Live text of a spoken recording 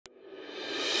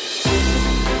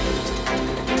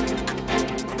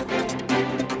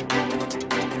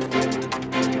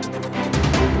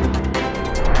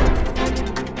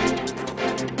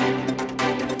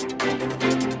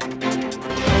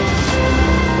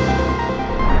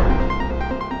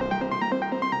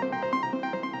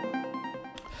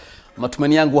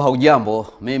Matumaini yangu haujambo.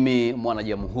 Mimi mwana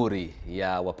jamhuri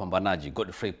ya wapambanaji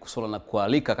Godfrey Kusola na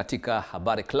kualika katika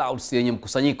Habari Clouds yenye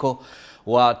mkusanyiko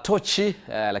wa tochi,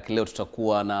 lakini leo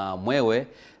tutakuwa na mwewe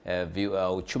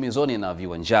uchumi zoni na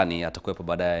viwanjani. Atakuwepo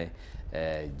baadaye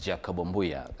Jacob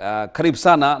Mbuya. Karibu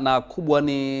sana, na kubwa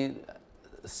ni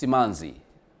simanzi.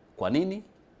 Kwa nini?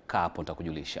 Kaa hapo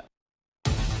nitakujulisha.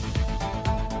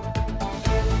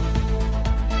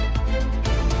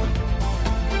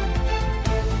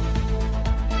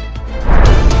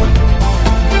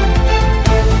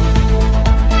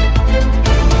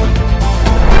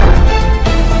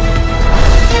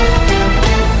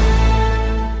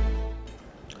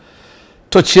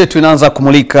 Tochi yetu inaanza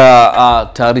kumulika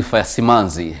taarifa ya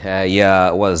simanzi ya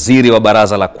waziri wa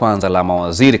baraza la kwanza la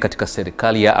mawaziri katika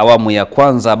serikali ya awamu ya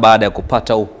kwanza baada ya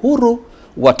kupata uhuru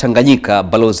wa Tanganyika.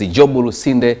 Balozi AJABU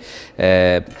Lusinde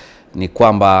ni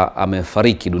kwamba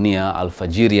amefariki dunia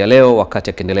alfajiri ya leo wakati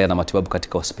akiendelea na matibabu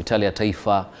katika hospitali ya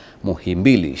taifa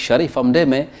Muhimbili. Sharifa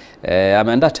Mdeme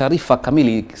ameandaa taarifa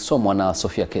kamili ikisomwa na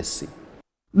Sofia Kesi.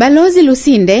 Balozi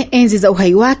Lusinde enzi za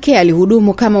uhai wake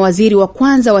alihudumu kama waziri wa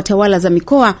kwanza wa tawala za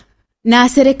mikoa na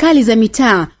serikali za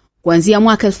mitaa kuanzia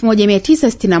mwaka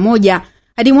 1961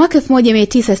 hadi mwaka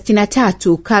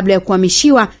 1963 kabla ya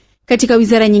kuhamishiwa katika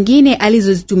wizara nyingine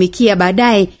alizozitumikia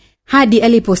baadaye hadi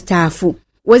alipostaafu.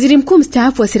 Waziri mkuu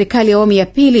mstaafu wa serikali ya awamu ya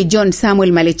pili John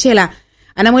Samuel Malechela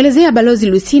anamuelezea Balozi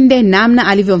Lusinde namna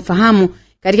alivyomfahamu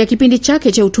katika kipindi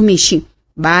chake cha utumishi,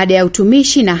 baada ya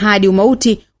utumishi na hadi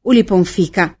umauti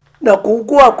ulipomfika. Na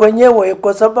kuugua kwenyewe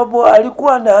kwa sababu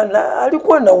alikuwa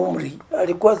na umri,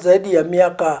 alikuwa zaidi ya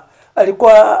miaka,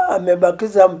 alikuwa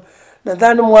amebakiza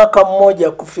nadhani mwaka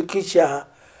mmoja kufikisha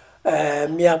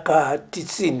miaka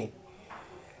 90.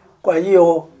 Kwa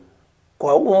hiyo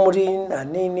kwa umri na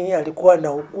nini alikuwa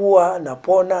anaugua,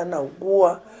 anapona,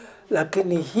 anaugua,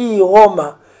 lakini hii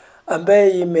homa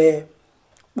ambaye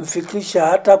imemfikisha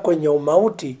hata kwenye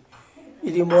umauti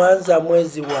ilimwanza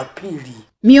mwezi wa pili.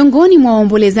 Miongoni mwa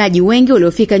waombolezaji wengi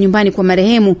waliofika nyumbani kwa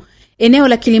marehemu eneo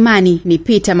la Kilimani ni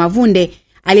Peter Mavunde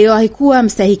aliyewahi kuwa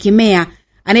mstahiki meya.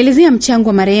 Anaelezea mchango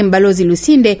wa marehemu Balozi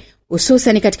Lusinde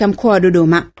hususan katika mkoa wa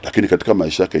Dodoma. Lakini katika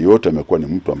maisha yake yote amekuwa ni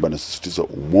mtu ambaye anasisitiza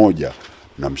umoja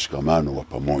na mshikamano wa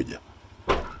pamoja.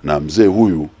 Na mzee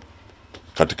huyu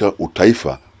katika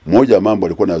utaifa, moja ya mambo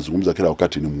alikuwa anazungumza kila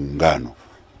wakati ni muungano,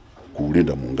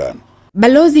 kuulinda muungano.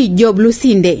 Balozi AJABU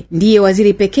Lusinde ndiye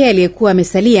waziri pekee aliyekuwa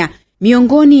amesalia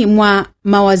miongoni mwa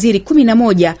mawaziri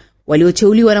 11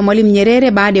 walioteuliwa na Mwalimu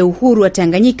Nyerere baada ya uhuru wa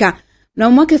Tanganyika na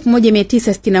mwaka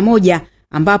 1961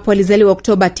 ambapo alizaliwa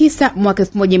Oktoba 9 mwaka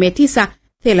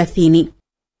 1930.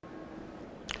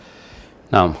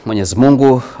 Naam, Mwenyezi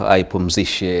Mungu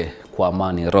aipumzishe kwa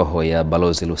amani roho ya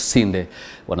Balozi Lusinde.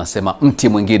 Wanasema mti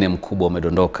mwingine mkubwa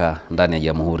umedondoka ndani ya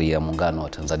Jamhuri ya Muungano wa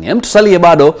Tanzania. Tusalie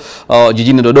bado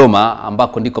jijini Dodoma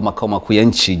ambako ndiko makao makuu ya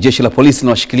nchi. Jeshi la polisi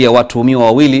linawashikilia watuhumiwa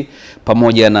wawili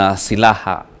pamoja na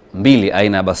silaha 2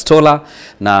 aina ya bastola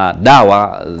na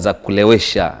dawa za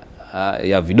kulewesha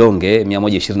ya vidonge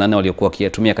 124 waliokuwa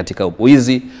wakiyatumia katika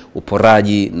uizi,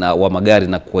 uporaji na wa magari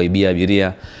na kuwaibia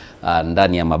abiria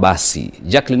ndani ya mabasi.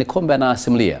 Jacqueline Kombe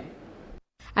anasimulia.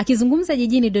 Akizungumza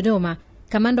jijini Dodoma,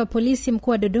 kamanda wa polisi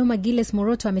mkuu wa Dodoma Giles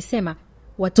Moroto amesema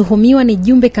watuhumiwa ni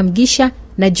Jumbe Kamgisha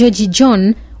na George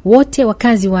John, wote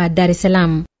wakazi wa Dar es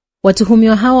Salaam.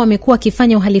 Watuhumiwa hao wamekuwa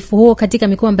wakifanya uhalifu huo katika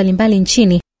mikoa mbalimbali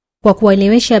nchini kwa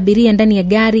kuwaelewesha abiria ndani ya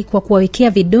gari kwa kuwawekea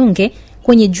vidonge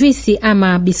kwenye juisi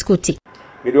ama biskuti.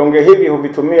 Vidonge hivi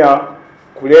huvitumia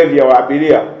kulevya wa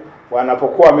abiria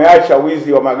wanapokuwa wameacha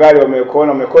wizi wa magari,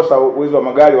 wamekosa wizi wa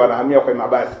magari, wanahamia kwenye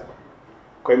mabasi.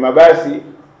 Kwenye mabasi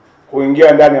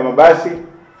huingia ndani ya mabasi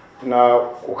na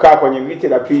kukaa kwenye viti,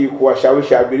 na pia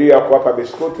kuwashawishi abiria kuwapa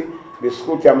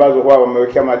biskuti ambazo huwa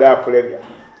wamewekea madawa kulevya.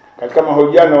 Katika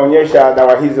mahojiano yanaonyesha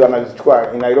dawa hizi wanazichukua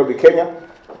Nairobi, Kenya,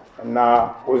 na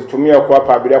huzitumia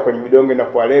kuwapa abiria kwenye vidonge na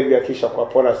kuwalevya, kisha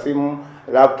kuwapora simu,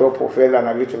 laptop, fedha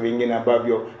na vitu vingine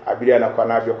ambavyo abiria anakuwa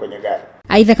navyo kwenye gari.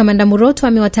 Aidha, kamanda Moroto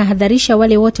amewatahadharisha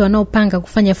wale wote wanaopanga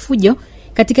kufanya fujo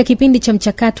katika kipindi cha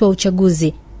mchakato wa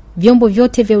uchaguzi. Vyombo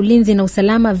vyote vya ulinzi na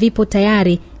usalama vipo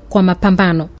tayari kwa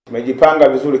mapambano. Tumejipanga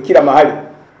vizuri kila mahali.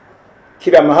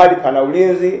 Kila mahali pana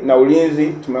ulinzi, na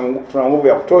ulinzi tuna nguvu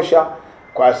ya kutosha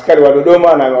kwa askari wa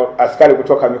Dodoma na askari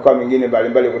kutoka mikoa mingine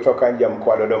mbalimbali kutoka nje ya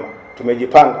mkoa wa Dodoma.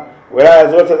 Tumejipanga.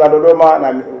 Wilaya zote za Dodoma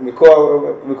na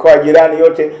mikoa jirani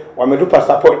yote wametupa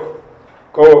support.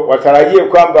 Kwa hiyo watarajie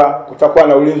kwamba kutakuwa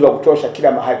na ulinzi wa kutosha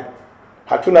kila mahali.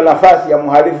 Hatuna nafasi ya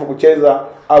mhalifu kucheza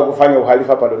au kufanya uhalifu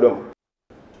hapa Dodoma.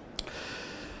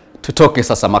 Tutoke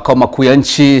sasa makao makuu ya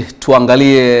nchi,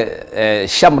 tuangalie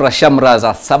shamra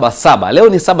za Sabasaba. Leo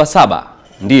ni Sabasaba.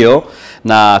 Ndiyo,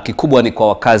 na kikubwa ni kwa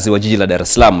wakazi wa jiji la Dar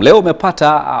es Salaam. Leo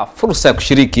umepata fursa ya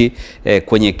kushiriki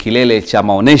kwenye kilele cha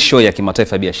maonesho ya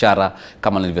kimataifa ya biashara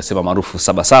kama nilivyosema maarufu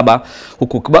Sabasaba,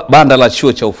 huku banda la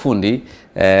chuo cha ufundi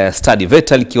Study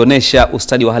VETA likionyesha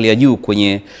ustadi wa hali ya juu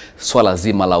kwenye swala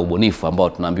zima la ubunifu ambao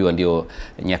tunaambiwa ndio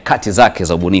nyakati zake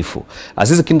za ubunifu.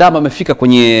 Azizi Kindamba amefika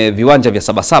kwenye viwanja vya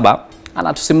Sabasaba,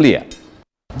 anatusimulia.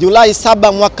 Julai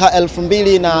 7 mwaka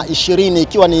 2020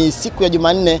 ikiwa ni siku ya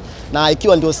Jumanne na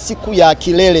ikiwa ndio siku ya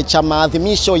kilele cha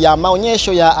maadhimisho ya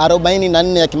maonyesho ya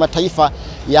 44 ya kimataifa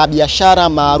ya biashara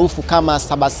maarufu kama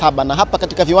Sabasaba. Na hapa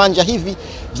katika viwanja hivi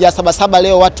vya Sabasaba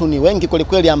leo watu ni wengi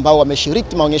kwelikweli ambao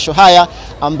wameshiriki maonyesho haya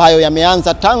ambayo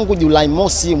yameanza tangu Julai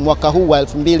mosi mwaka huu wa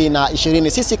 2020.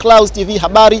 Sisi Clouds TV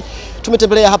Habari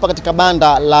tumetembelea hapa katika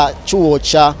banda la chuo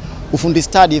cha ufundi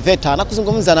Study VETA na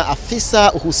kuzungumza na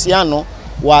afisa uhusiano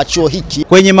wa chuo hiki.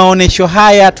 Kwenye maonesho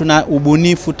haya tuna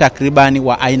ubunifu takribani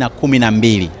wa aina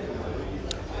 12.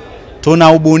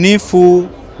 Tuna ubunifu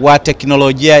wa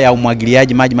teknolojia ya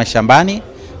umwagiliaji maji mashambani,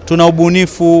 tuna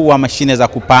ubunifu wa mashine za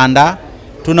kupanda,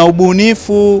 tuna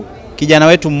ubunifu, kijana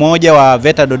wetu mmoja wa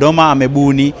VETA Dodoma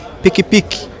amebuni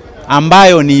pikipiki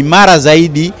ambayo ni imara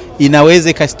zaidi,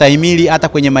 inaweza kustahimili hata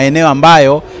kwenye maeneo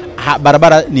ambayo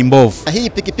barabara ni mbovu. Hii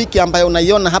pikipiki ambayo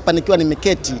unaiona hapa nikiwa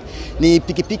nimeketi ni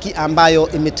pikipiki ambayo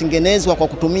imetengenezwa kwa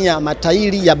kutumia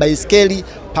matairi ya baiskeli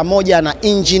pamoja na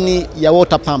injini ya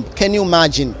water pump. Can you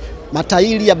imagine?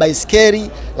 Matairi ya baiskeli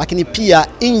lakini pia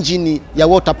injini ya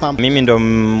water pump. Mimi ndo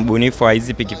mbunifu wa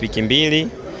hizi pikipiki mbili.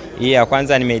 Hii ya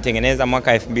kwanza nimeitengeneza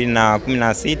mwaka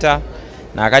 2016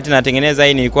 na wakati natengeneza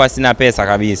hii nilikuwa sina pesa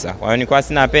kabisa. Kwa hiyo nilikuwa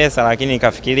sina pesa lakini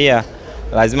nikafikiria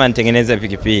lazima nitengeneze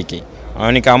pikipiki.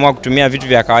 Nikaamua kutumia vitu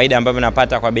vya kawaida ambavyo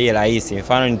napata kwa bei rahisi.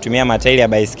 Mfano nitumia matairi ya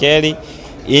baiskeli,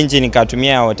 engine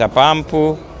nikatumia water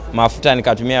pump, mafuta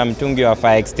nikatumia mtungi wa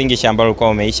fire extinguisher ambao ulikuwa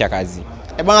umeisha kazi.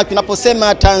 Bwana,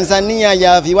 tunaposema Tanzania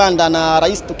ya viwanda na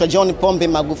Rais Dr. John Pombe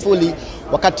Magufuli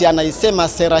wakati anaisema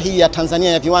sera hii ya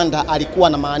Tanzania ya viwanda alikuwa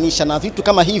na maanisha na vitu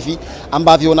kama hivi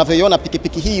ambavyo unavyoiona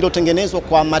pikipiki hii iliyotengenezwa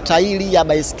kwa matairi ya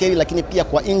baiskeli lakini pia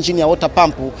kwa engine ya water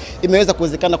pump imeweza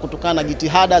kuwezekana kutokana na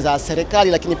jitihada za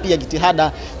serikali lakini pia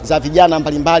jitihada za vijana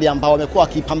mbalimbali ambao wamekuwa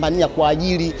wakipambania kwa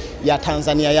ajili ya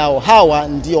Tanzania yao. Hawa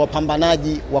ndio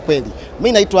wapambanaji wa kweli.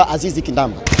 Mimi naitwa Azizi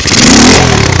Kindamba.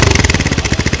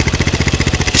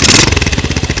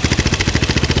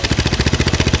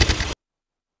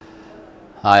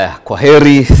 Haya, kwa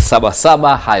heri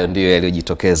Sabasaba. Hayo ndiyo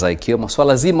yaliyojitokeza ikiwemo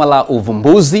swala zima la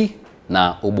uvumbuzi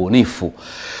na ubunifu.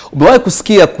 Umewahi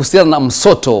kusikia kuhusiana na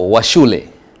msoto wa shule?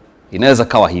 Inaweza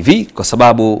kawa hivi kwa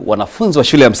sababu wanafunzi wa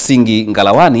shule ya msingi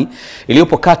Ngalawani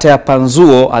iliyopo kata ya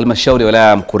Panzuo, halmashauri ya wilaya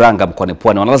ya Mkuranga mkoani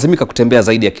Pwani wanalazimika kutembea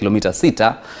zaidi ya kilomita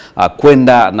 6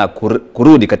 kwenda na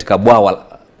kurudi katika bwawa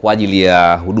kwa ajili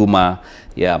ya huduma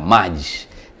ya maji.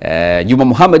 Juma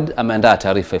Muhammad ameandaa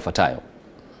taarifa ifuatayo.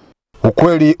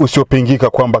 Ukweli usiopingika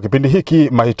kwamba kipindi hiki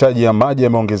mahitaji ya maji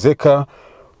yameongezeka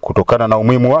kutokana na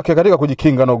umuhimu wake katika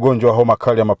kujikinga na ugonjwa wa homa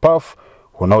kali ya mapafu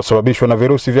unaosababishwa na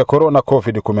virusi vya corona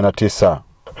COVID-19.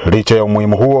 Licha ya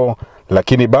umuhimu huo,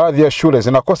 lakini baadhi ya shule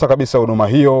zinakosa kabisa huduma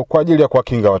hiyo kwa ajili ya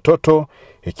kuwakinga watoto,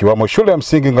 ikiwamo shule ya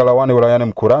msingi Ngalawani wilayani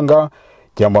Mkuranga,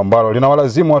 jambo ambalo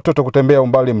linawalazimu watoto kutembea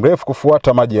umbali mrefu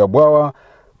kufuata maji ya bwawa,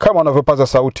 kama wanavyopaza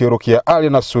sauti Rukia Ali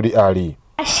na Sudi Ali.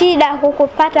 Shida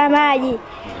kupata maji.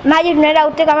 Maji tunaenda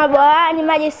kuteka mabwawani,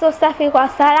 maji sio safi kwa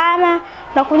salama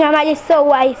na kunywa maji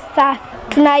sio safi.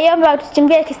 Tunaiomba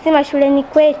tuchimbie kisima shuleni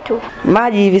kwetu.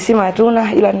 Maji visima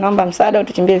hatuna, ila tunaomba msaada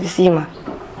utuchimbie visima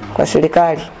kwa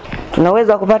serikali.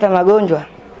 Tunaweza kupata magonjwa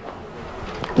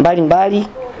mbalimbali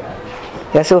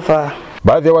yasiyofaa.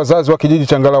 Baadhi ya wazazi wa kijiji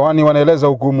cha Ngalawani wanaeleza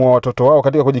ugumu wa watoto wao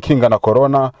katika kujikinga na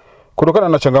corona kutokana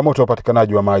na changamoto ya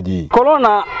upatikanaji wa maji.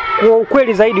 Corona kwa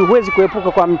ukweli zaidi huwezi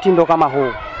kuepuka kwa mtindo kama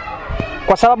huu.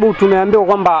 Kwa sababu tumeambiwa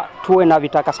kwamba tuwe na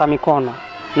vitakasa mikono.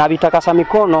 Na vitakasa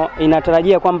mikono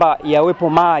inatarajia kwamba yawepo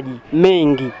maji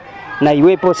mengi na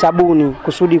iwepo sabuni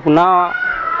kusudi kunawa,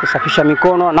 kusafisha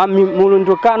mikono na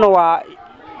mlundukano wa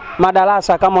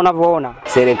madarasa kama unavyoona.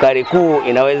 Serikali kuu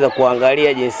inaweza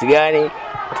kuangalia jinsi gani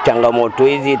changamoto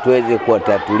hizi tuweze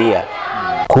kuwatatulia.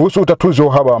 Kuhusu utatuzi wa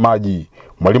uhaba wa maji,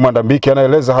 Mwalimu Andambiki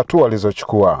anaeleza hatua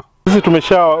alizochukua. Sisi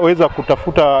tumeshaweza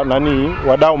kutafuta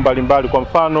wadau mbalimbali. Kwa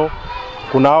mfano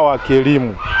kuna hao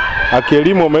kielimu.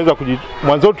 Akielimu wameweza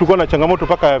mwanzo tulikuwa na changamoto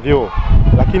paka ya vyoo.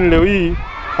 Lakini leo hii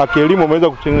akielimu wameweza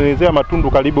kutengenezea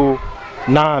matundu karibu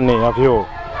 8 ya vyoo.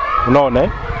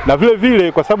 Unaona? Na vile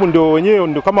vile kwa sababu ndio wenyewe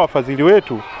ndio kama wafadhili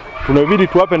wetu tunabidi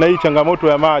tuwape na hii changamoto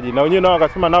ya maji na wenyewe nao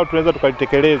wakasema nao tunaweza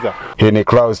tukalitekeleza. Hii ni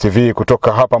Clouds TV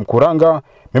kutoka hapa Mkuranga.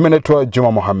 Mimi naitwa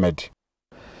Juma Muhammad.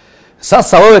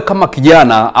 Sasa wewe kama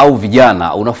kijana au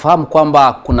vijana unafahamu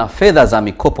kwamba kuna fedha za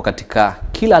mikopo katika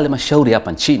kila halmashauri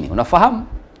hapa nchini? Unafahamu?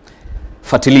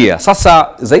 Fuatilia. Sasa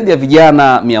zaidi ya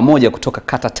vijana 100 kutoka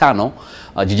kata 5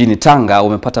 jijini Tanga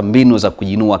wamepata mbinu za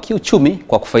kujinua kiuchumi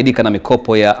kwa kufaidika na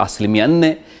mikopo ya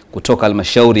 4% kutoka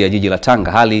halmashauri ya jiji la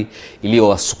Tanga, hali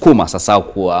iliyowasukuma sasa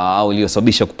au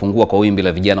iliyosababisha kupungua kwa wimbi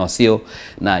la vijana wasio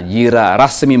na ajira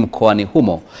rasmi mkoani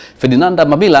humo. Ferdinanda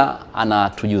Mabila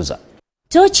anatujuza.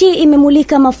 Tochi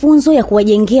imemulika mafunzo ya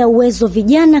kuwajengea uwezo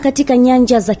vijana katika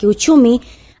nyanja za kiuchumi,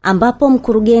 ambapo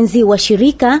mkurugenzi wa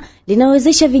shirika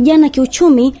linalowezesha vijana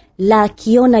kiuchumi la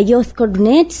Kiona Youth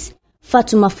Coordinates,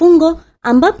 Fatuma Fungo,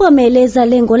 ambapo ameeleza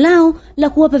lengo lao la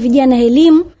kuwapa vijana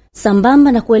elimu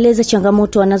sambamba na kueleza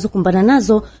changamoto wanazokumbana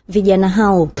nazo vijana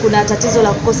hao. Kuna tatizo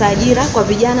la kukosa ajira kwa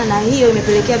vijana, na hiyo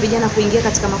imepelekea vijana kuingia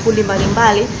katika makundi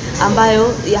mbalimbali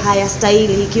ambayo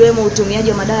hayastahili, ikiwemo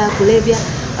utumiaji wa madawa ya kulevya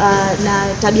na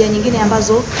tabia nyingine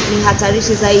ambazo ni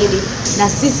hatarishi zaidi. Na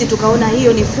sisi tukaona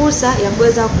hiyo ni fursa ya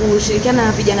kuweza kushirikiana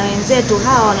na vijana wenzetu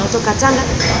hawa wanaotoka Tanga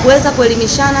kuweza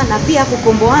kuelimishana na pia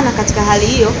kukomboana katika hali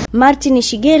hiyo. Martin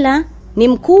Shigela ni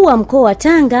mkuu wa mkoa wa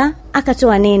Tanga,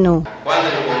 akatoa neno. Kwanza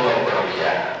ni kuomba kwa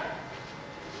vijana.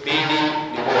 Pili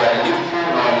ni kuadilifu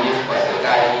na uaminifu kwa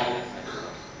serikali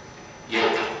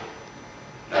yetu.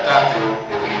 Na tatu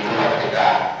ni kujituma katika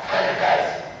kufanya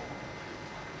kazi.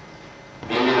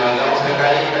 Mimi naanza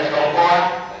serikali katika mkoa,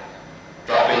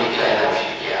 tuwapeni kila aina ya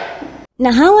ushirikiano.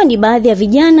 Na hawa ni baadhi ya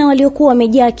vijana waliokuwa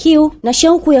wamejaa kiu na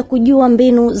shauku ya kujua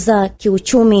mbinu za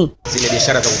kiuchumi. Zile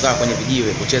biashara za kukaa kwenye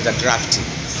vijiwe, kucheza draft,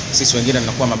 sisi wengine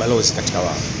tunakuwa mabalozi katika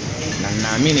wao. Na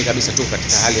naamini kabisa tu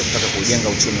katika hali ya kutaka kujenga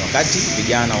uchumi, wakati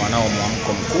vijana wanao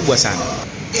mwamko mkubwa sana.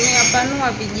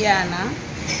 Tumewapanua vijana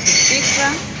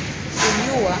fikra,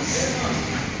 kujua,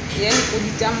 yani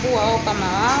kujitambua wao kama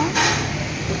wao,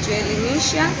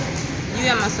 kutuelimisha juu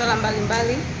ya masuala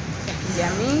mbalimbali ya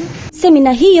kijamii.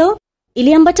 Semina hiyo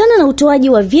iliambatana na utoaji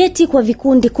wa vyeti kwa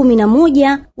vikundi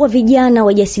 11 wa vijana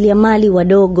wajasiriamali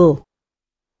wadogo.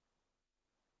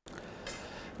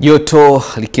 Joto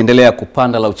likiendelea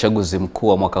kupanda la uchaguzi mkuu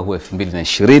wa mwaka huu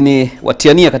 2020,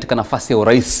 watiania katika nafasi ya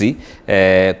urais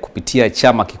kupitia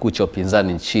chama kikuu cha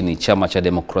upinzani nchini, chama cha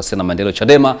Demokrasia na Maendeleo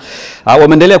CHADEMA,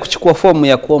 wameendelea kuchukua fomu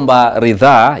ya kuomba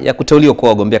ridhaa ya kuteuliwa kwa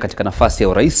wagombea katika nafasi ya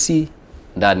urais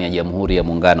ndani ya Jamhuri ya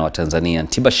Muungano wa Tanzania.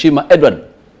 Ntibashima Edward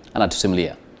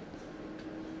anatusimulia.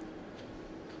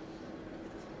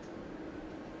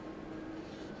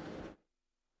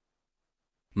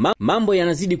 Mambo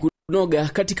yanazidi kunoga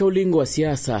katika ulingo wa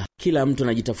siasa. Kila mtu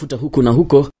anajitafuta huko na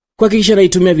huko kuhakikisha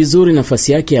anaitumia vizuri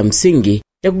nafasi yake ya msingi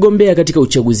ya kugombea katika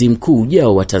uchaguzi mkuu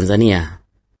ujao wa Tanzania.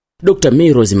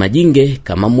 Dr. Rose Majinge,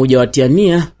 kama mmoja wa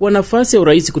watiania wa nafasi ya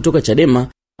urais kutoka CHADEMA,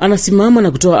 anasimama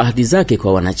na kutoa ahadi zake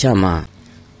kwa wanachama.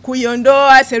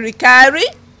 Kuiondoa serikali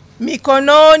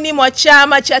mikononi mwa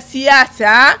chama cha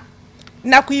siasa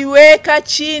na kuiweka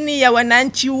chini ya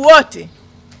wananchi wote,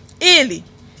 ili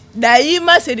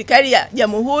daima serikali ya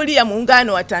Jamhuri ya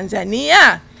Muungano wa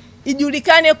Tanzania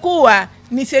ijulikane kuwa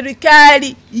ni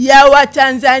serikali ya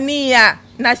Watanzania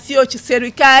na sio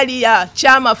serikali ya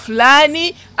chama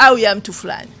fulani au ya mtu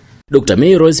fulani.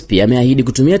 Dr. Rose pia ameahidi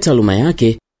kutumia taaluma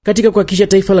yake katika kuhakikisha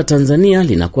taifa la Tanzania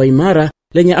linakuwa imara,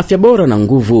 lenye afya bora na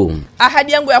nguvu.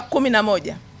 Ahadi yangu ya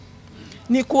 11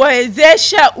 ni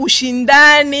kuwezesha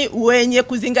ushindani wenye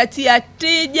kuzingatia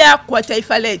tija kwa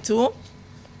taifa letu,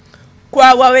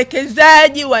 kwa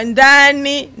wawekezaji wa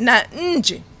ndani na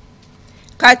nje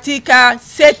katika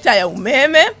sekta ya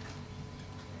umeme,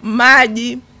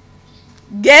 maji,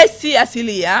 gesi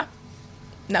asilia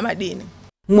na madini.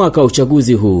 Mwaka wa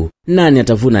uchaguzi huu, nani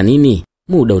atavuna nini?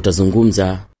 Muda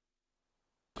utazungumza.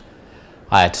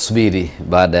 Haya, tusubiri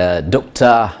baada ya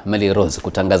Dr. Rose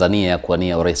kutangaza nia ya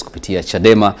kuwania urais kupitia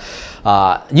CHADEMA.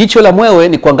 Jicho la mwewe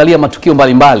ni kuangalia matukio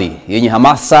mbalimbali yenye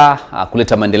hamasa,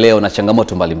 kuleta maendeleo na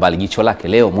changamoto mbalimbali. Jicho lake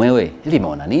leo mwewe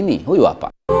limeona nini? Huyu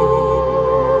hapa.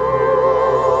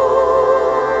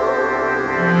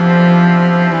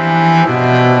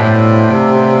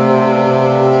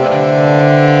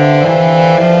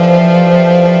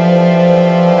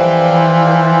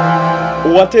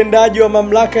 Watendaji wa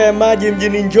mamlaka ya maji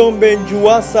mjini Njombe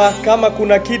NJUWASA, kama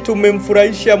kuna kitu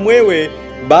mmemfurahisha mwewe,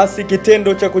 basi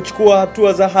kitendo cha kuchukua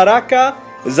hatua za haraka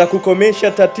za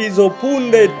kukomesha tatizo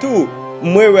punde tu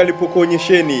mwewe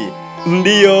alipokuonyesheni.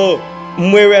 Ndiyo,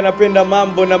 mwewe anapenda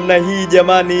mambo namna hii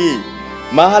jamani.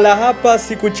 Mahala hapa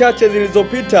siku chache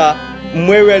zilizopita,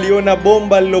 mwewe aliona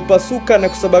bomba lilopasuka na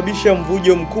kusababisha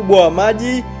mvujo mkubwa wa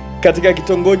maji katika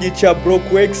kitongoji cha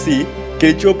Brokweksi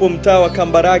kilichopo mtaa wa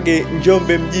Kambarage,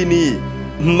 Njombe mjini.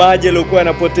 maji yaliokuwa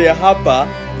yanapotea hapa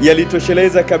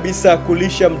yalitosheleza kabisa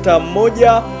kulisha mtaa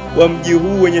mmoja wa mji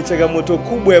huu wenye changamoto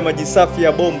kubwa ya maji safi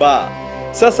ya bomba.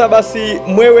 Sasa basi,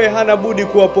 Mwewe hana budi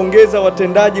kuwapongeza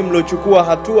watendaji mliochukua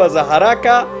hatua za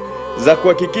haraka za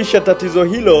kuhakikisha tatizo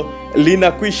hilo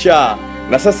linakwisha.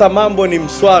 Na sasa mambo ni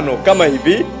mswano kama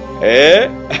hivi.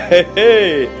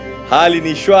 Hali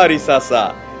ni shwari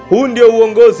sasa. Huu ndio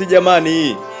uongozi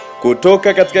jamani.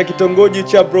 Kutoka katika kitongoji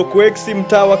cha Brookwex,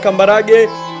 mtaa wa Kambarage,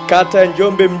 kata ya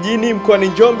Njombe mjini, mkoani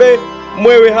Njombe,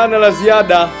 Mwewe hana la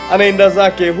ziada, anaenda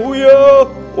zake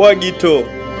huyo Wagito.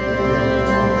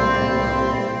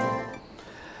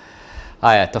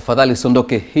 Haya, tafadhali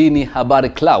usiondoke. Hii ni Habari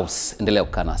Klaus, endelea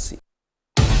kukaa nasi.